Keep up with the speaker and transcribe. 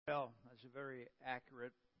a very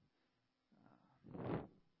accurate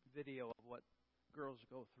video of what girls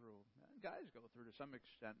go through, and guys go through to some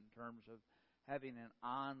extent in terms of having an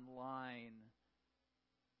online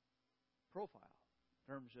profile,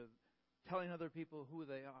 in terms of telling other people who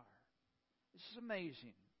they are. This is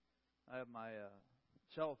amazing. I have my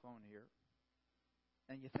cell phone here,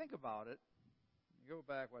 and you think about it, you go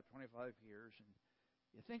back, 25 years, and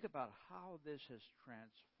you think about how this has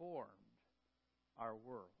transformed our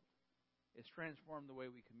world. It's transformed the way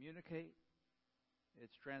we communicate.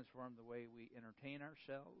 It's transformed the way we entertain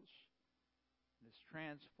ourselves. It's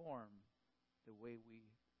transformed the way we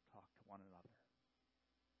talk to one another.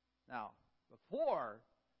 Now, before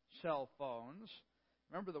cell phones,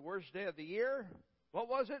 remember the worst day of the year? What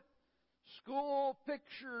was it? School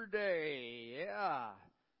Picture Day. Yeah.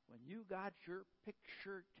 When you got your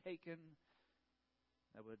picture taken,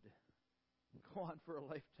 that would go on for a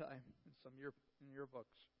lifetime in your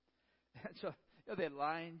books. And so they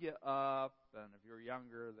lined you up, and if you were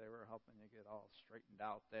younger, they were helping you get all straightened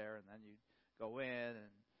out there, and then you'd go in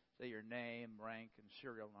and say your name, rank, and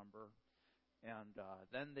serial number, and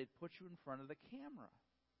then they'd put you in front of the camera,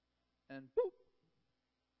 and boop,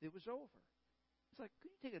 it was over. It's like,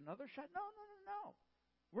 could you take another shot? No.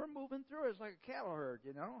 We're moving through. It's like a cattle herd,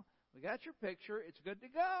 you know. We got your picture. It's good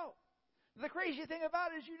to go. The crazy thing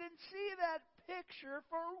about it is you didn't see that picture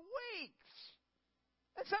for weeks.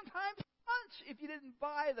 And sometimes months if you didn't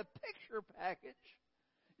buy the picture package.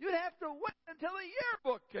 You'd have to wait until the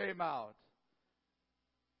yearbook came out.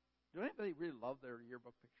 Do anybody really love their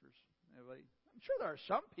yearbook pictures? Anybody? I'm sure there are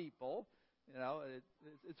some people. You know,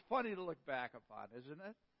 it's funny to look back upon, isn't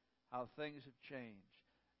it? How things have changed.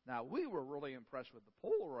 Now, we were really impressed with the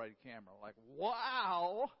Polaroid camera. Like,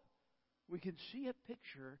 wow, we can see a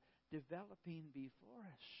picture developing before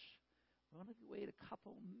us. We only wait a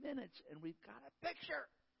couple minutes, and we've got a picture.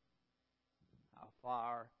 How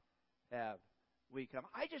far have we come?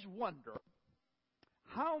 I just wonder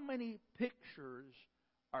how many pictures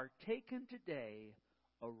are taken today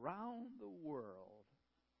around the world.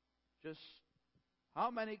 Just how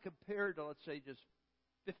many compared to, let's say, just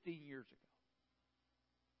 15 years ago?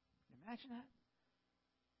 Can you imagine that?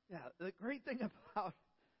 Yeah, the great thing about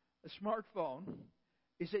a smartphone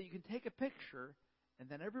is that you can take a picture and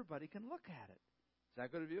then everybody can look at it. Is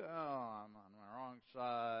that good of you? Oh, I'm on the wrong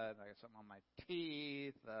side. I got something on my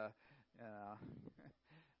teeth.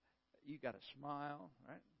 You got to smile,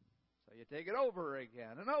 right? So you take it over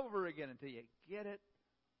again and over again until you get it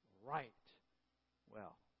right.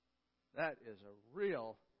 Well, that is a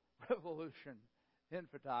real revolution in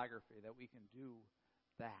photography that we can do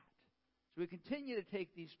that. So we continue to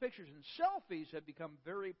take these pictures, and selfies have become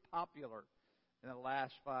very popular in the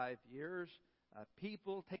last 5 years.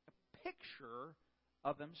 People take a picture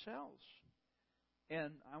of themselves.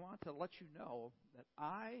 And I want to let you know that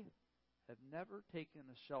I have never taken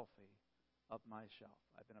a selfie of myself.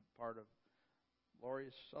 I've been a part of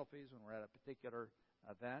Lori's selfies when we're at a particular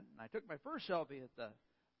event. And I took my first selfie at the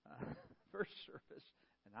first service,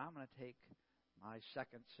 and I'm going to take my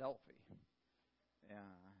second selfie.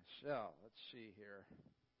 Yeah, so let's see here.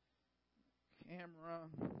 Camera.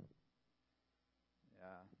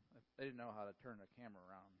 Yeah, they didn't know how to turn the camera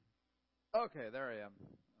around. Okay, there I am.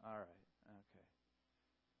 All right, okay.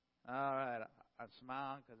 All right, I'm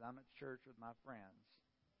smiling because I'm at church with my friends.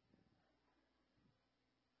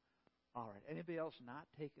 All right, anybody else not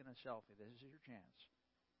taking a selfie? This is your chance.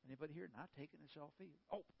 Anybody here not taking a selfie?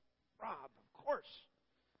 Oh, Rob, of course.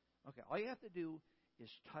 Okay, all you have to do is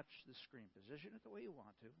touch the screen. Position it the way you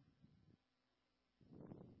want to.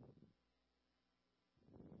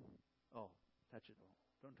 Oh, touch it all.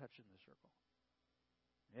 Don't touch it in the circle.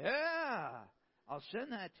 Yeah, I'll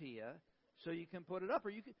send that to you so you can put it up. Or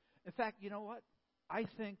you can. In fact, you know what? I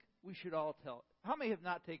think we should all tell. How many have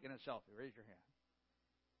not taken a selfie? Raise your hand.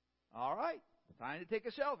 All right, time to take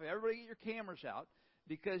a selfie. Everybody get your cameras out,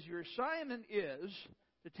 because your assignment is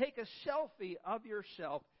to take a selfie of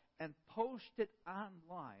yourself and post it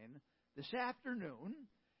online this afternoon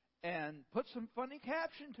and put some funny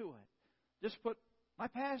caption to it. Just put, my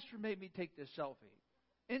pastor made me take this selfie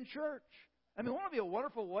in church. I mean, won't it be a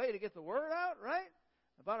wonderful way to get the word out, right?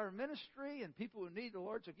 About our ministry and people who need the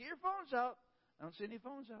Lord. So get your phones out. I don't see any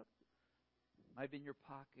phones out. Might be in your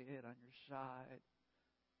pocket, on your side.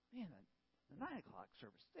 Man, the 9 o'clock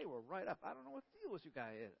service, they were right up. I don't know what the deal with you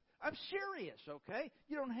guys is. I'm serious, okay?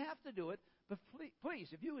 You don't have to do it, but please,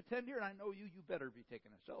 if you attend here and I know you, you better be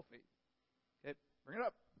taking a selfie. Okay, bring it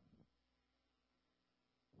up.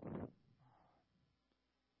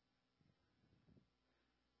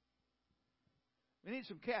 We need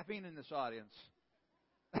some caffeine in this audience.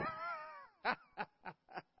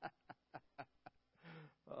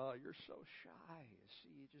 you're so shy. You see,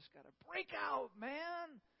 you just got to break out,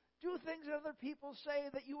 man. Do things that other people say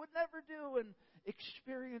that you would never do and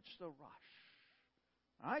experience the rush.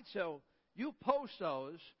 All right, so you post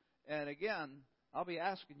those, and again, I'll be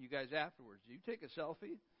asking you guys afterwards, do you take a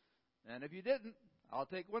selfie? And if you didn't, I'll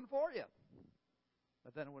take one for you.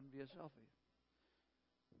 But then it wouldn't be a selfie.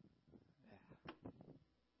 Yeah.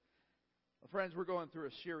 Well, friends, we're going through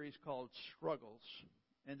a series called Struggles.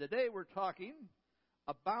 And today we're talking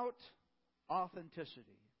about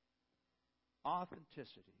authenticity.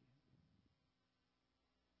 Authenticity.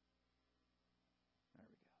 There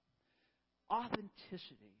we go.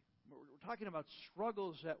 Authenticity. We're talking about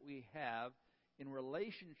struggles that we have in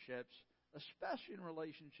relationships, especially in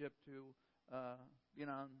relationship to being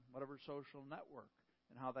on whatever social network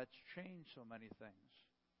and how that's changed so many things.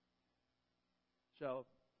 So,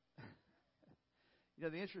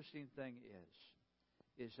 the interesting thing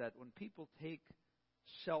is that when people take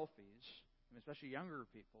selfies, especially younger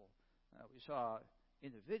people, we saw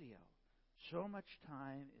in the video, so much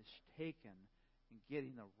time is taken in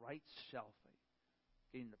getting the right selfie,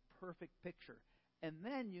 getting the perfect picture. And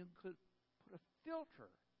then you could put a filter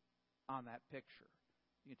on that picture.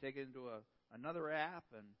 You can take it into another app,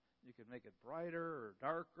 and you can make it brighter or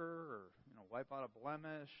darker, or wipe out a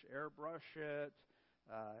blemish, airbrush it,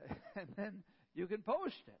 and then you can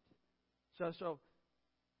post it. So,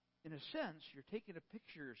 in a sense, you're taking a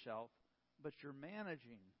picture of yourself, but you're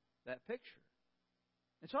managing that picture.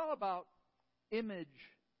 It's all about image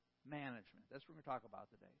management. That's what we're going to talk about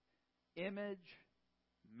today. Image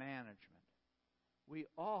management. We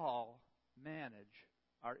all manage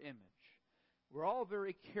our image. We're all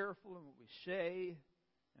very careful in what we say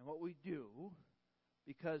and what we do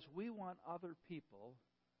because we want other people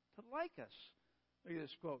to like us. Look at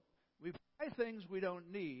this quote. We buy things we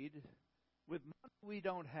don't need with money we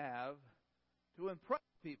don't have to impress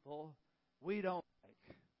people we don't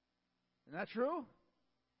like. Isn't that true?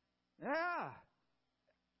 Yeah.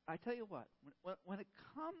 I tell you what, when it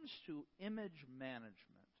comes to image management,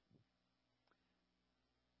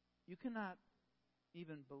 you cannot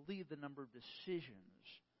even believe the number of decisions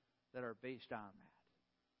that are based on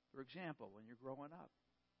that. For example, when you're growing up,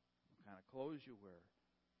 what kind of clothes you wear,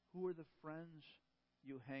 who are the friends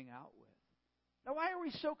you hang out with. Now, why are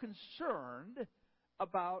we so concerned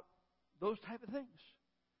about those type of things?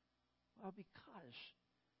 Well, because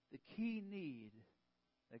the key need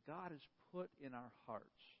that God has put in our hearts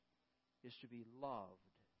is to be loved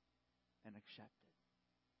and accepted.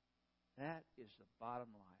 That is the bottom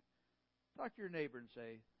line. Talk to your neighbor and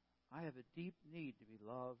say, I have a deep need to be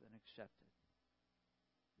loved and accepted.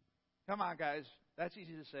 Come on, guys. That's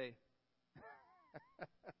easy to say.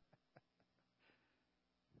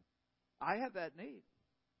 I have that need.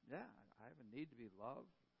 Yeah, I have a need to be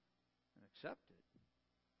loved and accepted.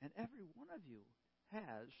 And every one of you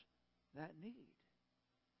has that need.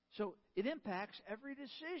 So it impacts every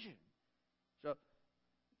decision. So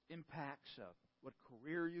it impacts what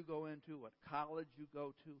career you go into, what college you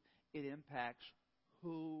go to. It impacts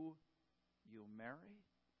who you marry.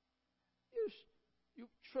 You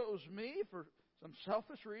chose me for some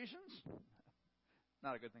selfish reasons.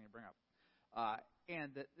 Not a good thing to bring up.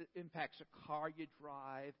 And it impacts the car you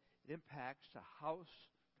drive. It impacts the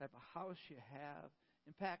type of house you have.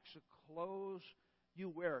 Impacts the clothes you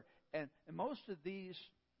wear. And most of these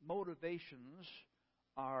motivations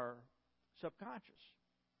are subconscious.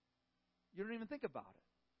 You don't even think about it.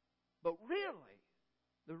 But really,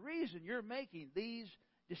 the reason you're making these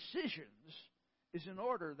decisions is in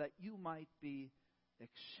order that you might be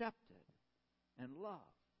accepted and loved.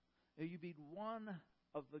 That you be one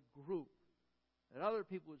of the group that other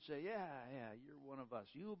people would say, yeah, you're one of us.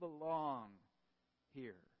 You belong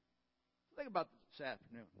here. Think about this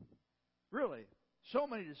afternoon. Really, so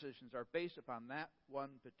many decisions are based upon that one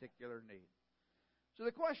particular need. So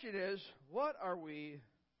the question is, what are we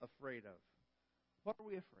afraid of? What are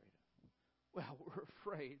we afraid of? Well, we're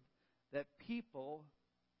afraid that people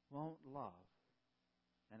won't love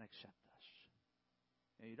and accept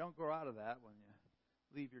us. You don't grow out of that when you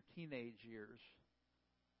leave your teenage years.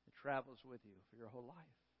 It travels with you for your whole life.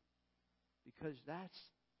 Because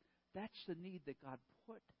that's the need that God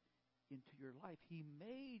put into your life. He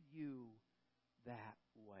made you that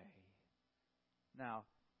way. Now,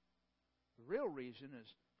 the real reason is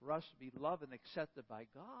for us to be loved and accepted by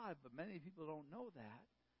God, but many people don't know that.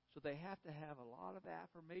 So they have to have a lot of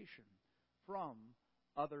affirmation from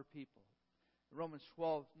other people. In Romans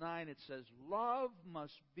 12:9 it says, love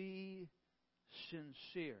must be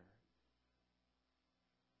sincere.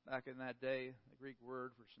 Back in that day, the Greek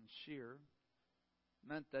word for sincere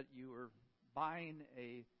meant that you were buying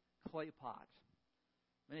a clay pot.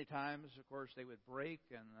 Many times, of course, they would break,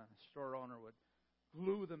 and the store owner would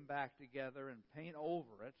glue them back together and paint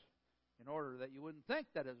over it in order that you wouldn't think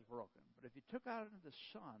that it's broken. But if you took out into the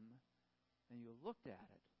sun and you looked at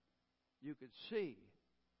it, you could see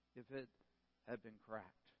if it had been cracked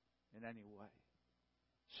in any way.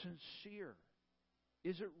 Sincere.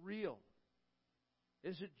 Is it real?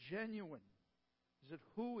 Is it genuine? Is it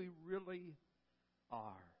who we really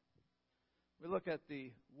are? We look at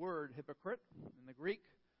the word hypocrite in the Greek,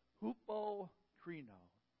 hupokrino,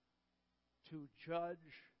 to judge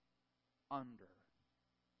under.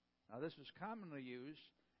 Now, this was commonly used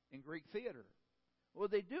in Greek theater.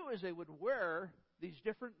 What they do is they would wear these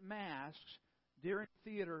different masks during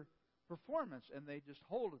theater performance, and they just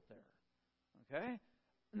hold it there. Okay?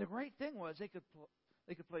 And the great thing was they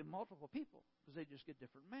could play multiple people because they just get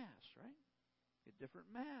different masks, right? Get different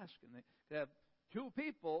masks, and they could have two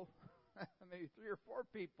people, maybe 3 or 4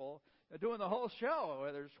 people, doing the whole show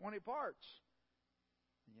where there's 20 parts.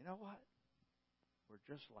 And you know what? We're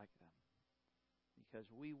just like them because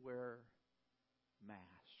we wear masks.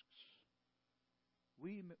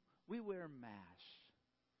 We wear masks.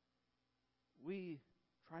 We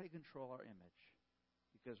try to control our image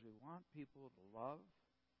because we want people to love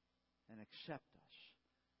and accept us.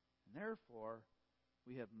 And therefore,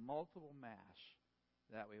 we have multiple masks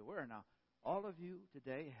that we wear. Now, all of you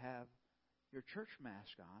today have your church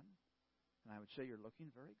mask on, and I would say you're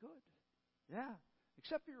looking very good. Yeah,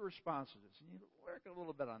 except for your responses, and you work a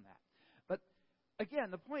little bit on that. But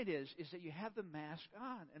again, the point is that you have the mask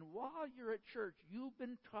on, and while you're at church, you've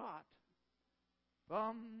been taught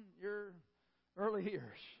from your early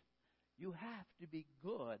years, you have to be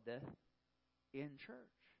good in church.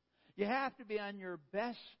 You have to be on your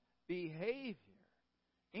best behavior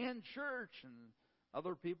in church, and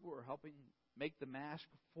other people are helping make the mask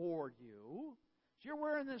for you. So you're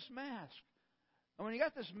wearing this mask. And when you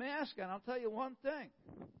got this mask on, I'll tell you one thing.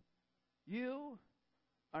 You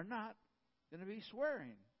are not going to be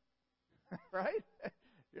swearing. Right?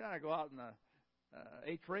 You're not going to go out in the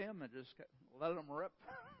atrium and just let them rip.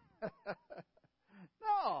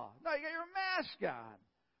 No, you got your mask on.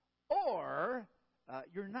 Or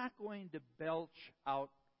you're not going to belch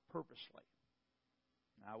out purposely.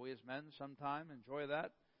 Now, we as men sometimes enjoy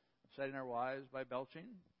that, upsetting our wives by belching.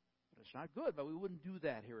 But it's not good, but we wouldn't do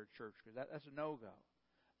that here at church because that's a no-go.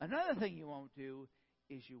 Another thing you won't do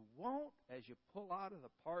is you won't, as you pull out of the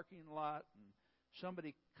parking lot and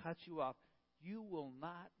somebody cuts you off, you will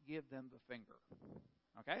not give them the finger.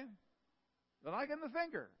 Okay? You'll not give them the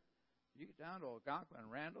finger. You get down to Algonquin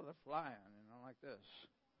and Randall, they're flying, like this.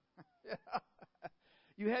 Yeah.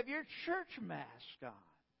 You have your church mask on.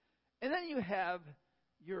 And then you have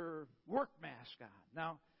your work mask on.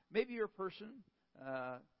 Now, maybe you're a person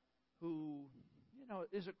who,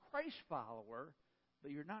 is a Christ follower,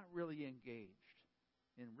 but you're not really engaged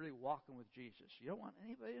in really walking with Jesus. You don't want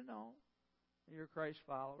anybody to know that you're a Christ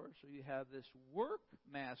follower, so you have this work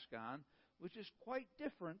mask on, which is quite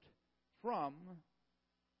different from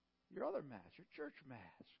your other mask, your church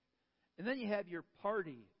mask. And then you have your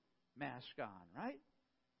party mask on, right?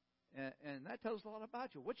 And that tells a lot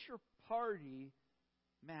about you. What's your party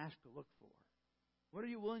mask to look for? What are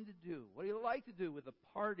you willing to do? What do you like to do with a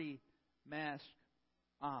party mask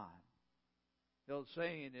on? The old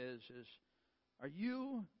saying is are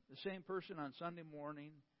you the same person on Sunday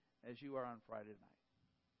morning as you are on Friday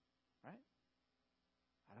night? Right?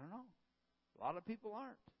 I don't know. A lot of people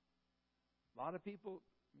aren't. A lot of people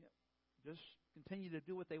just continue to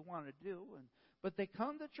do what they want to do, but they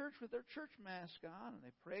come to church with their church mask on, and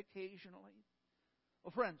they pray occasionally.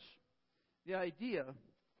 Well, friends, the idea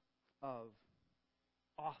of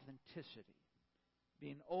authenticity,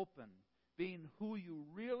 being open, being who you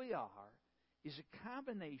really are, is a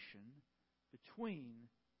combination between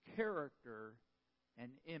character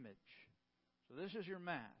and image. So this is your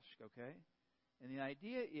mask, okay? And the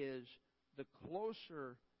idea is the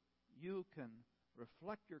closer you can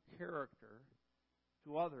reflect your character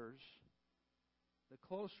to others, the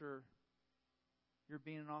closer you're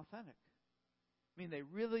being authentic. I mean, they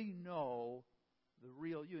really know the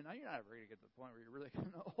real you. Now, you're not ever going to get to the point where you're really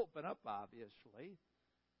going to open up, obviously.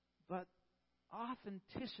 But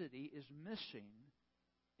authenticity is missing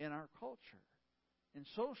in our culture. And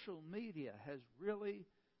social media has really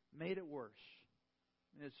made it worse.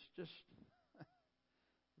 It's just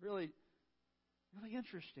really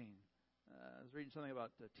interesting. I was reading something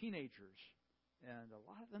about teenagers, and a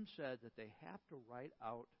lot of them said that they have to write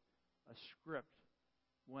out a script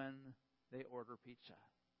when they order pizza.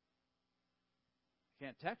 You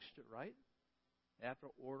can't text it, right? They have to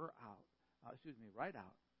write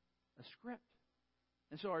out a script.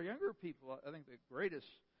 And so our younger people, I think the greatest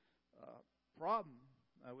problem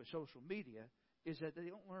with social media is that they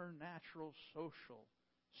don't learn natural social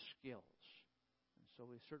skills. And so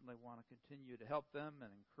we certainly want to continue to help them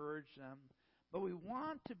and encourage them. But we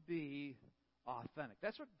want to be authentic.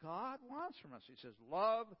 That's what God wants from us. He says,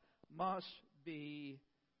 love must be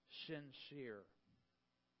sincere.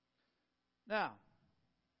 Now,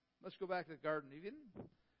 let's go back to the Garden of Eden.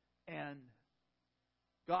 And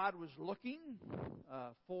God was looking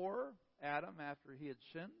for Adam after he had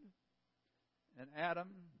sinned. And Adam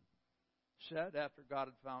said, after God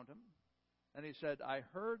had found him, and he said, I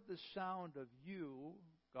heard the sound of you,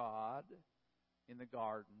 God, in the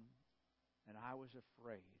garden, and I was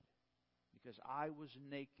afraid, because I was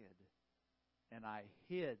naked, and I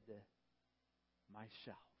hid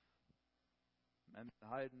myself. Men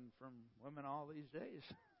hiding from women all these days,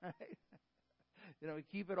 right? We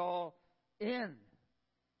keep it all in.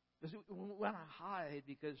 Because we want to hide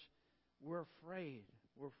because we're afraid.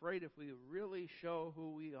 We're afraid if we really show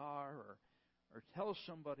who we are or tell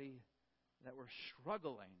somebody that we're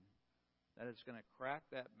struggling, that it's going to crack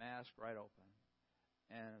that mask right open.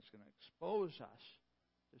 And it's going to expose us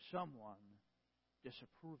to someone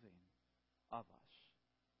disapproving of us.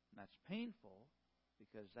 And that's painful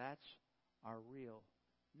because that's our real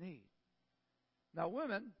need. Now,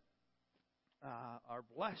 women are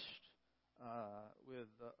blessed with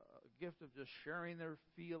a gift of just sharing their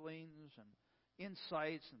feelings and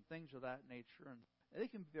insights and things of that nature. And they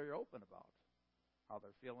can be very open about how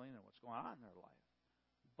they're feeling and what's going on in their life.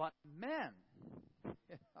 But men,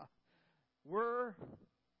 we're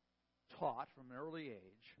taught from an early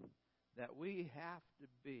age that we have to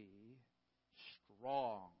be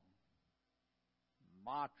strong,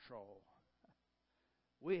 macho.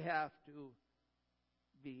 We have to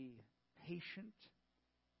be patient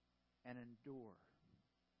and endure.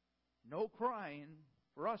 No crying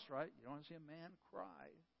for us, right? You don't want to see a man cry.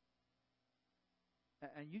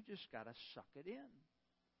 And you just got to suck it in.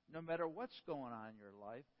 No matter what's going on in your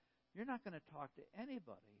life, you're not going to talk to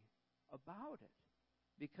anybody about it.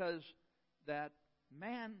 Because that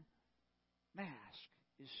man mask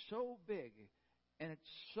is so big and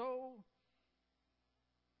it's so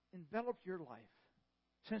enveloped your life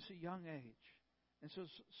since a young age. And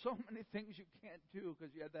so many things you can't do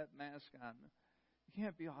because you have that mask on. You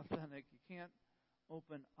can't be authentic. You can't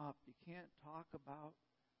open up. You can't talk about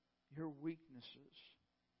your weaknesses.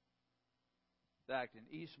 In fact, in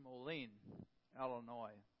East Moline,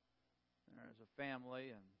 Illinois, there's a family,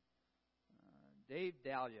 and Dave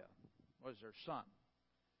Dahlia was their son.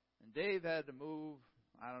 And Dave had to move,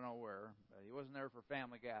 I don't know where, but he wasn't there for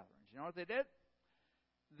family gatherings. You know what they did?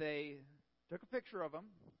 They took a picture of him,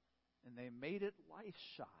 and they made it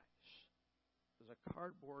life-size. It was a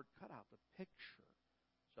cardboard cutout, the picture.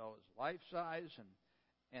 So it was life-size,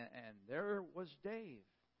 and there was Dave.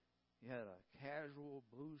 He had a casual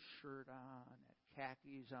blue shirt on, had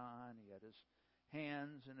khakis on, he had his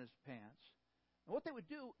hands in his pants. And what they would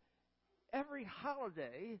do, every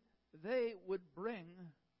holiday, they would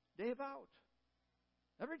bring Dave out.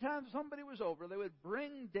 Every time somebody was over, they would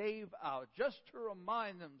bring Dave out just to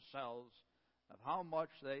remind themselves of how much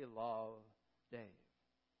they love Dave.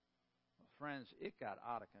 Well, friends, it got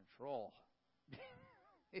out of control.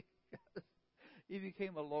 He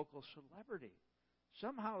became a local celebrity.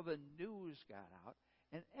 Somehow the news got out,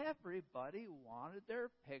 and everybody wanted their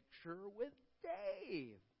picture with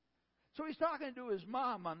Dave. So he's talking to his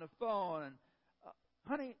mom on the phone, and,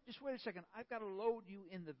 honey, just wait a second. I've got to load you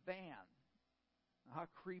in the van. How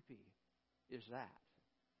creepy is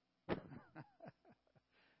that?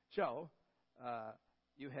 So,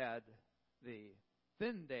 you had the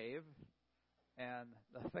thin Dave and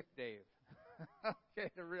the thick Dave. Okay,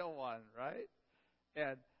 the real one, right?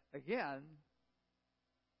 And again,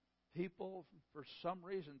 people, for some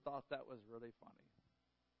reason, thought that was really funny.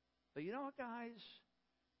 But you know what, guys?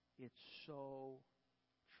 It's so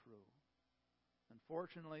true.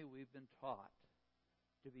 Unfortunately, we've been taught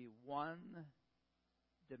to be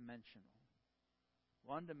one-dimensional.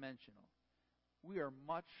 One-dimensional. We are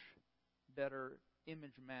much better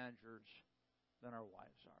image managers than our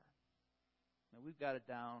wives are. And we've got it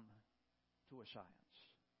down to a science.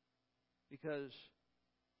 Because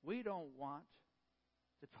we don't want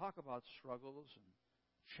to talk about struggles and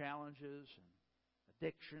challenges and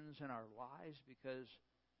addictions in our lives, because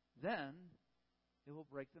then it will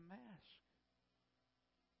break the mask.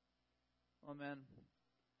 Well, men,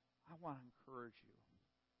 I want to encourage you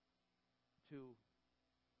to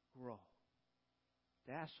grow,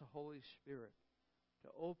 to ask the Holy Spirit to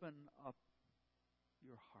open up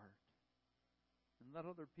your heart and let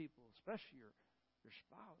other people, especially your your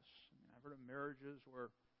spouse. I mean, I've heard of marriages where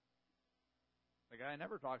the guy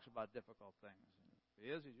never talks about difficult things. If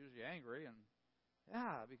he is, he's usually angry, and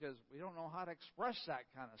because we don't know how to express that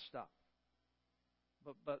kind of stuff.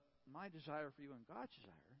 But my desire for you and God's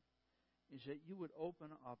desire is that you would open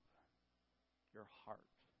up your heart.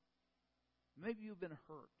 Maybe you've been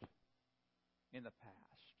hurt in the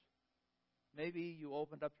past. Maybe you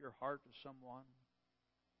opened up your heart to someone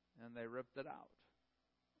and they ripped it out,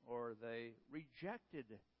 or they rejected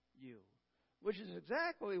you, which is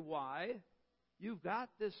exactly why you've got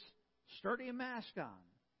this sturdy mask on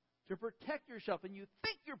to protect yourself, and you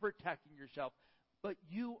think you're protecting yourself, but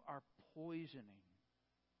you are poisoning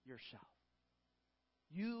yourself.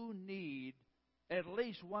 You need at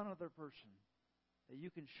least one other person that you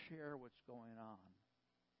can share what's going on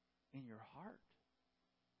in your heart.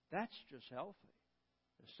 That's just healthy.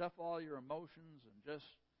 To stuff all your emotions and just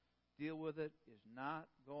deal with it is not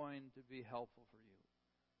going to be helpful for you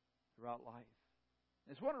throughout life.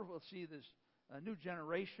 It's wonderful to see this new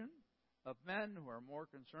generation of men who are more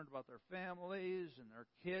concerned about their families and their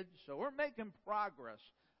kids. So we're making progress,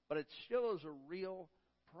 but it still is a real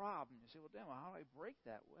problem. You say, well, damn, how do I break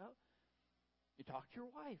that? Well, you talk to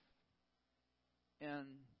your wife, and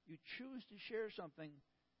you choose to share something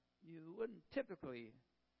you wouldn't typically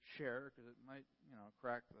share because it might,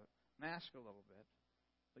 crack the mask a little bit.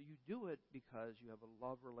 But you do it because you have a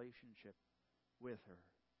love relationship with her,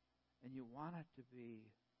 and you want it to be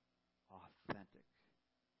authentic.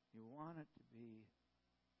 You want it to be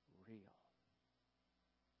real.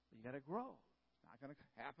 You got to grow. It's not going to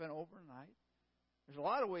happen overnight. There's a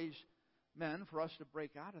lot of ways, men, for us to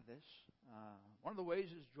break out of this. One of the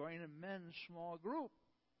ways is join a men's small group.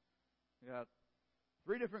 We got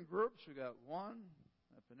 3 different groups. We got one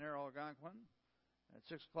at Panera Algonquin at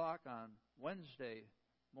 6 o'clock on Wednesday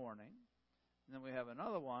morning. And then we have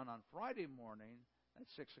another one on Friday morning at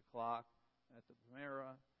 6 o'clock at the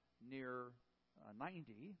Panera near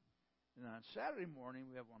 90. And then on Saturday morning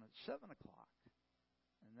we have one at 7 o'clock.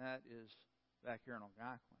 And that is back here in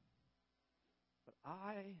Algonquin. But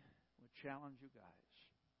I would challenge you guys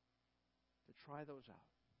to try those out.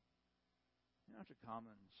 You don't have to come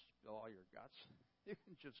and spill all your guts. You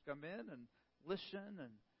can just come in and listen,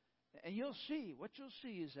 and you'll see. What you'll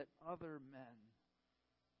see is that other men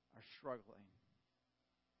are struggling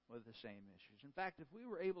with the same issues. In fact, if we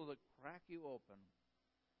were able to crack you open,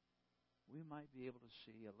 we might be able to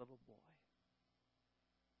see a little boy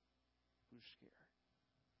who's scared,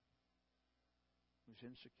 who's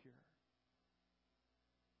insecure,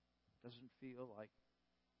 doesn't feel like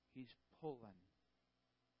he's pulling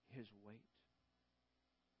his weight.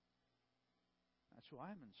 That's who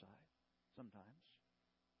I am inside sometimes.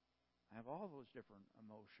 I have all those different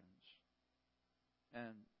emotions.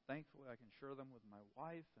 And thankfully I can share them with my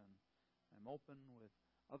wife, and I'm open with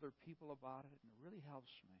other people about it, and it really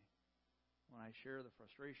helps me when I share the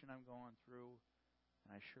frustration I'm going through,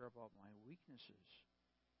 and I share about my weaknesses.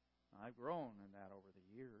 I've grown in that over the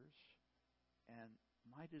years, and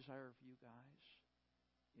my desire for you guys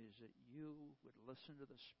is that you would listen to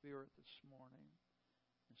the Spirit this morning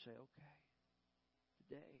and say, okay,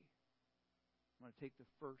 today I'm going to take the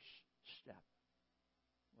first step,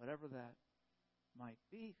 whatever that might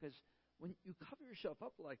be. Because when you cover yourself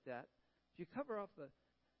up like that, you cover up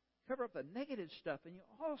the negative stuff, and you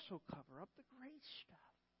also cover up the great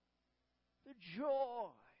stuff, the joy,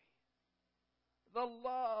 the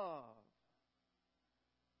love,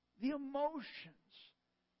 the emotions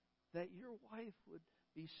that your wife would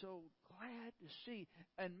be so glad to see.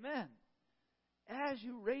 And men, as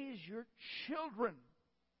you raise your children,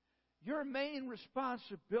 your main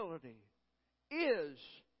responsibility is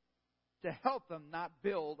to help them not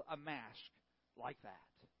build a mask like that.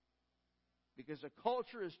 Because the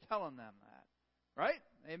culture is telling them that. Right?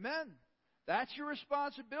 Amen? That's your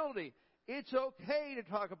responsibility. It's okay to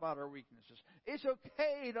talk about our weaknesses. It's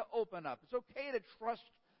okay to open up. It's okay to trust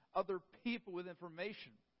other people with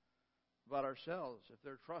information about ourselves if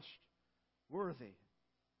they're trustworthy.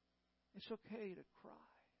 It's okay to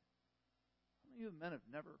cry. How many of you men have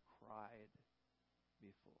never cried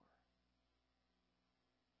before?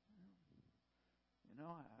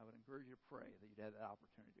 I would encourage you to pray that you'd have that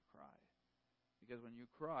opportunity to cry. Because when you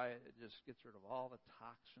cry, it just gets rid of all the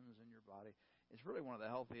toxins in your body. It's really one of the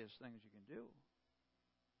healthiest things you can do.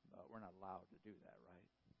 But we're not allowed to do that, right?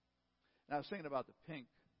 And I was thinking about the Pink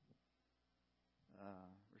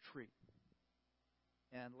retreat.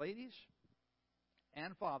 And ladies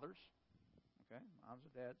and fathers, okay, moms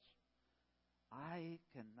and dads, I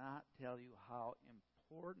cannot tell you how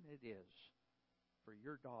important it is for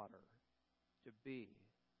your daughter to be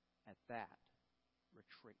at that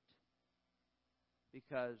retreat.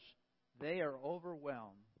 because they are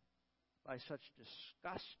overwhelmed by such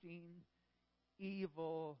disgusting,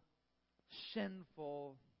 evil,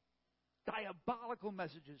 sinful, diabolical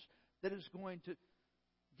messages that is going to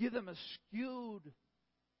give them a skewed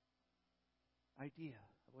idea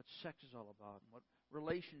of what sex is all about and what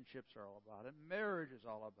relationships are all about and marriage is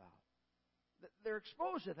all about. They're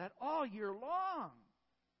exposed to that all year long.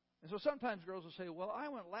 And so sometimes girls will say, well, I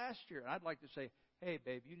went last year. And I'd like to say, hey,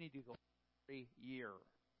 babe, you need to go every year.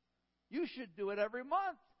 You should do it every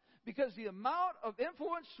month. Because the amount of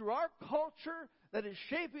influence through our culture that is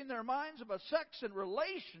shaping their minds about sex and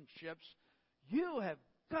relationships, you have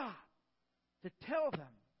got to tell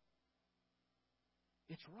them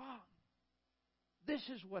it's wrong. This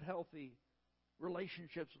is what healthy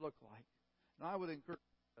relationships look like. And I would encourage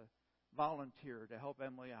you to volunteer to help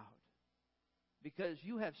Emily out. Because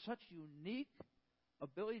you have such unique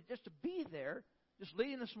ability just to be there, just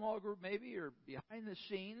leading a small group maybe, or behind the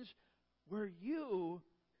scenes, where you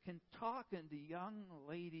can talk into young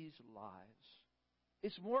ladies' lives.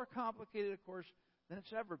 It's more complicated, of course, than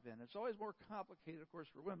it's ever been. It's always more complicated, of course,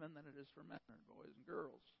 for women than it is for men and boys and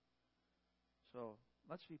girls. So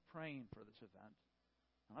let's be praying for this event.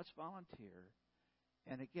 And let's volunteer.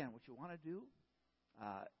 And again, what you want to do,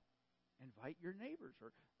 invite your neighbors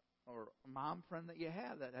or a mom friend that you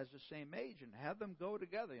have that has the same age and have them go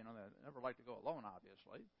together. You know, they never like to go alone,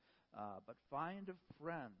 obviously. But find a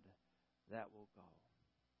friend that will go.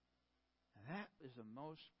 And that is the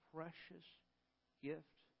most precious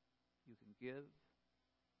gift you can give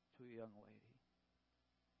to a young lady.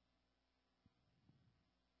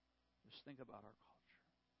 Just think about our culture.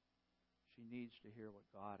 She needs to hear what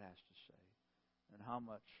God has to say and how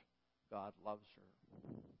much God loves her.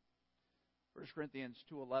 1 Corinthians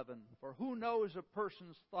 2:11, for who knows a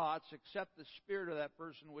person's thoughts except the spirit of that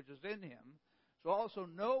person which is in him? So also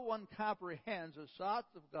no one comprehends the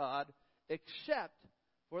thoughts of God except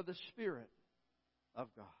for the Spirit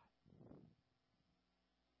of God.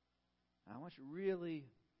 Now, I want you to really,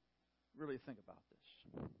 really think about this.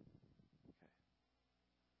 Okay.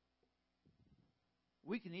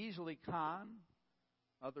 We can easily con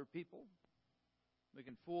other people. We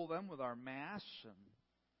can fool them with our masks, and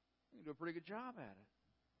we can do a pretty good job at it.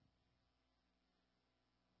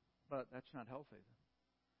 But that's not healthy.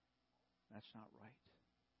 That's not right.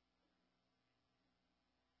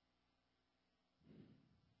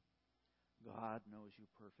 God knows you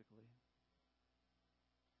perfectly.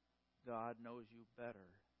 God knows you better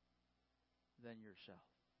than yourself.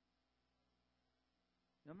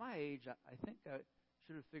 At my age, I think I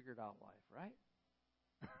should have figured out life, right?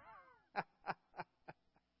 I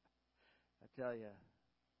tell you,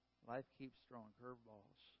 life keeps throwing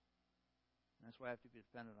curveballs. And that's why I have to be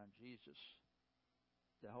dependent on Jesus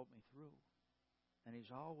to help me through. And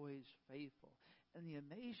He's always faithful. And the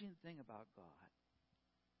amazing thing about God,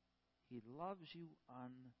 He loves you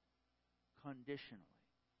unconditionally.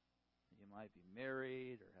 You might be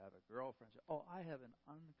married or have a girlfriend. Say, oh, I have an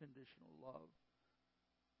unconditional love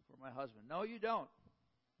for my husband. No, you don't.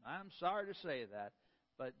 I'm sorry to say that.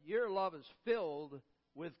 But your love is filled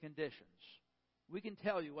with conditions. We can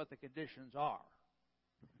tell you what the conditions are.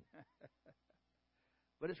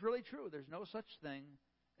 But it's really true. There's no such thing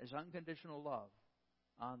as unconditional love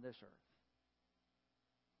on this earth.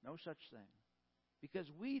 No such thing.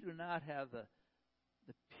 Because we do not have the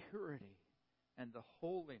purity and the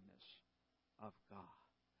holiness of God.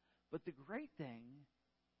 But the great thing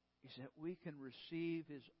is that we can receive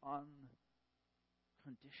His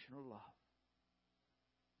unconditional love.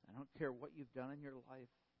 I don't care what you've done in your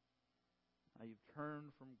life, how you've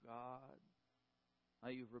turned from God, how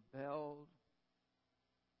you've rebelled,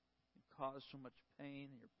 and caused so much pain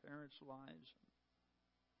in your parents' lives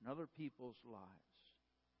and other people's lives.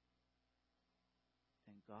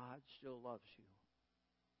 And God still loves you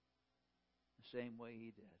the same way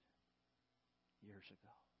He did years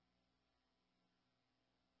ago.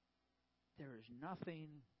 There is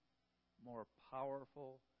nothing more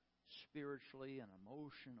powerful spiritually and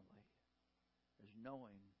emotionally as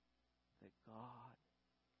knowing that God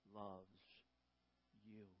loves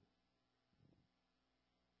you.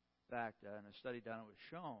 In fact, in a study done, it was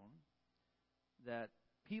shown that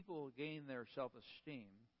people gain their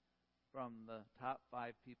self-esteem from the top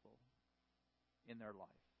 5 people in their life.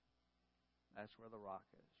 That's where the rock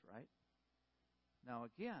is, right? Now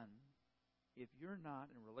again, if you're not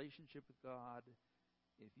in relationship with God,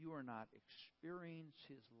 if you are not experiencing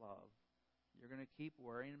His love, you're going to keep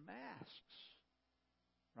wearing masks,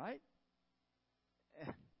 right?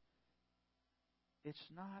 And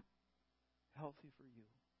it's not healthy for you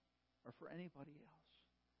or for anybody else.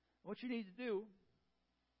 What you need to do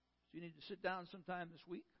is So you need to sit down sometime this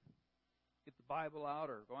week, get the Bible out,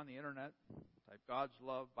 or go on the internet, type God's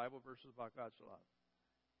love, Bible verses about God's love.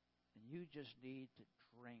 And you just need to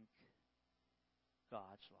drink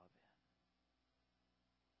God's love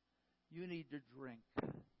in. You need to drink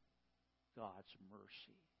God's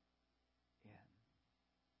mercy in.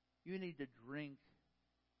 You need to drink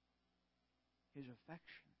His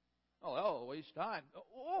affection. Oh, that'll waste time.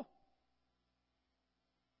 Oh!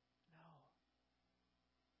 No.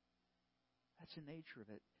 That's the nature of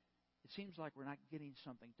it. It seems like we're not getting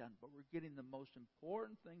something done, but we're getting the most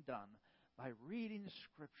important thing done by reading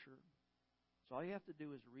Scripture. So all you have to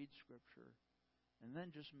do is read Scripture and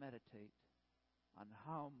then just meditate on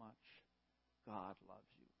how much God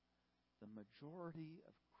loves you. The majority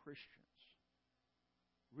of Christians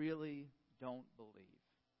really don't believe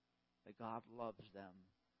that God loves them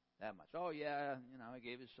that much. Oh, yeah, He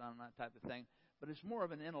gave His Son, that type of thing. But it's more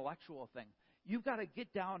of an intellectual thing. You've got to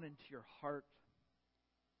get down into your heart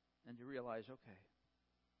and to realize, okay,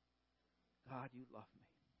 God, you love me.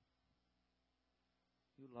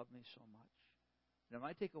 You love me so much. And it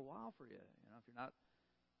might take a while for you. If you're not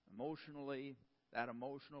emotionally that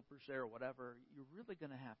emotional per se or whatever, you're really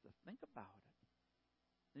going to have to think about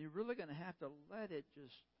it. And you're really going to have to let it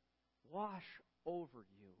just wash over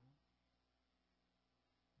you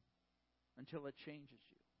until it changes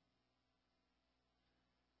you.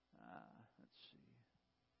 Let's see.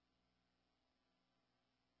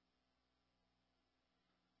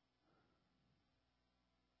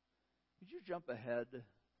 Could you jump ahead to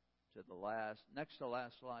the next to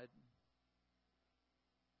last slide?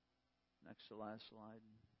 Next to last slide.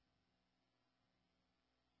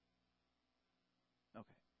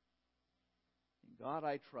 Okay. In God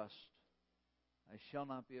I trust. I shall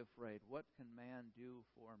not be afraid. What can man do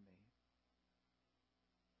for me?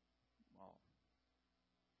 Well,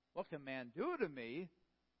 what can man do to me?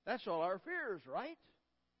 That's all our fears, right?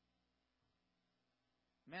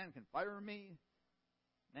 Man can fire me.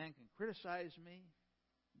 Man can criticize me.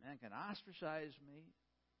 Man can ostracize me.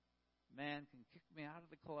 Man can kick me out of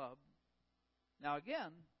the club. Now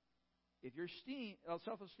again, if your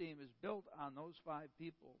self-esteem is built on those 5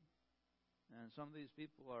 people, and some of these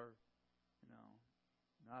people are,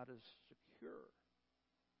 not as secure,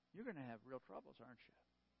 you're going to have real troubles, aren't you?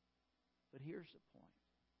 But here's the point.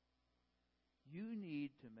 You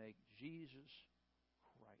need to make Jesus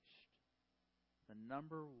Christ the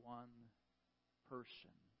number 1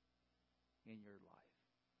 person in your life.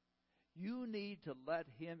 You need to let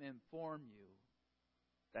Him inform you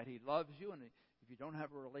that He loves you, and if you don't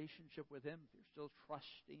have a relationship with Him, if you're still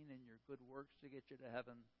trusting in your good works to get you to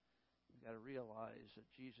heaven, you've got to realize that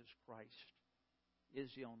Jesus Christ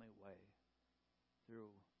is the only way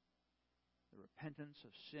through the repentance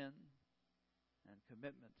of sin and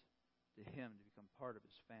commitment to Him to become part of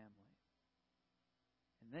His family.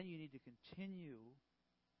 And then you need to continue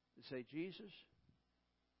to say, Jesus,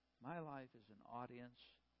 my life is an audience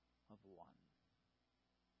of 1.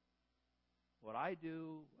 What I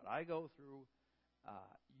do, what I go through,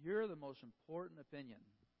 you're the most important opinion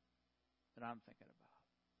that I'm thinking about.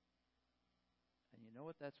 And you know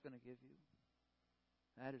what that's going to give you?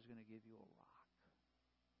 That is going to give you a rock.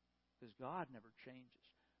 Because God never changes.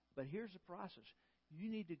 But here's the process. You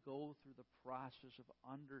need to go through the process of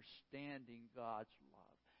understanding God's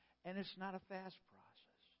love. And it's not a fast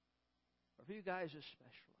process. Or for you guys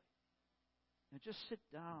especially. Just sit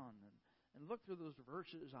down and look through those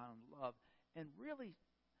verses on love. And really,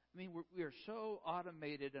 we are so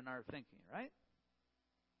automated in our thinking, right?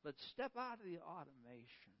 But step out of the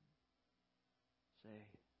automation. Say,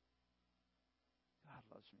 God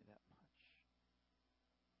loves me that much.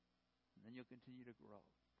 And then you'll continue to grow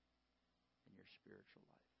in your spiritual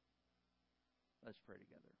life. Let's pray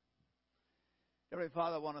together. Heavenly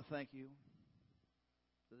Father, I want to thank you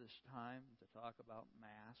for this time to talk about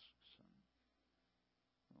masks. And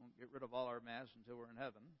we won't get rid of all our masks until we're in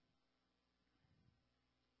heaven.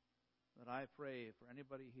 But I pray for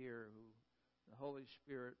anybody here who the Holy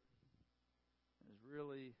Spirit is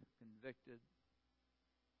really convicted,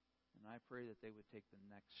 and I pray that they would take the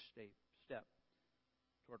next step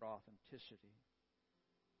toward authenticity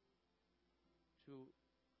to,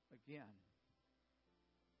 again,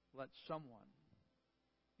 let someone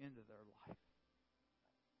into their life.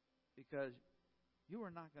 Because you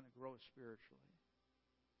are not going to grow spiritually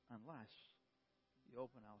unless you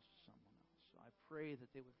open house to someone else. So I pray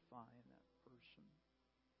that they would find that person.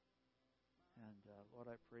 And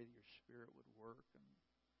Lord, I pray that your Spirit would work, and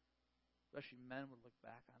especially men would look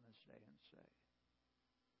back on this day and say,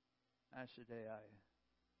 that's the day I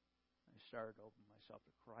started to open myself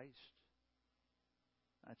to Christ.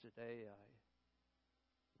 That's the day I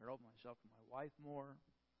I love myself and my wife more.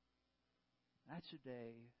 That's a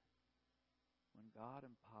day when God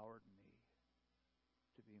empowered me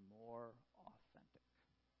to be more authentic.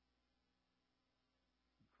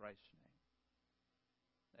 In Christ's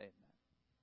name, amen.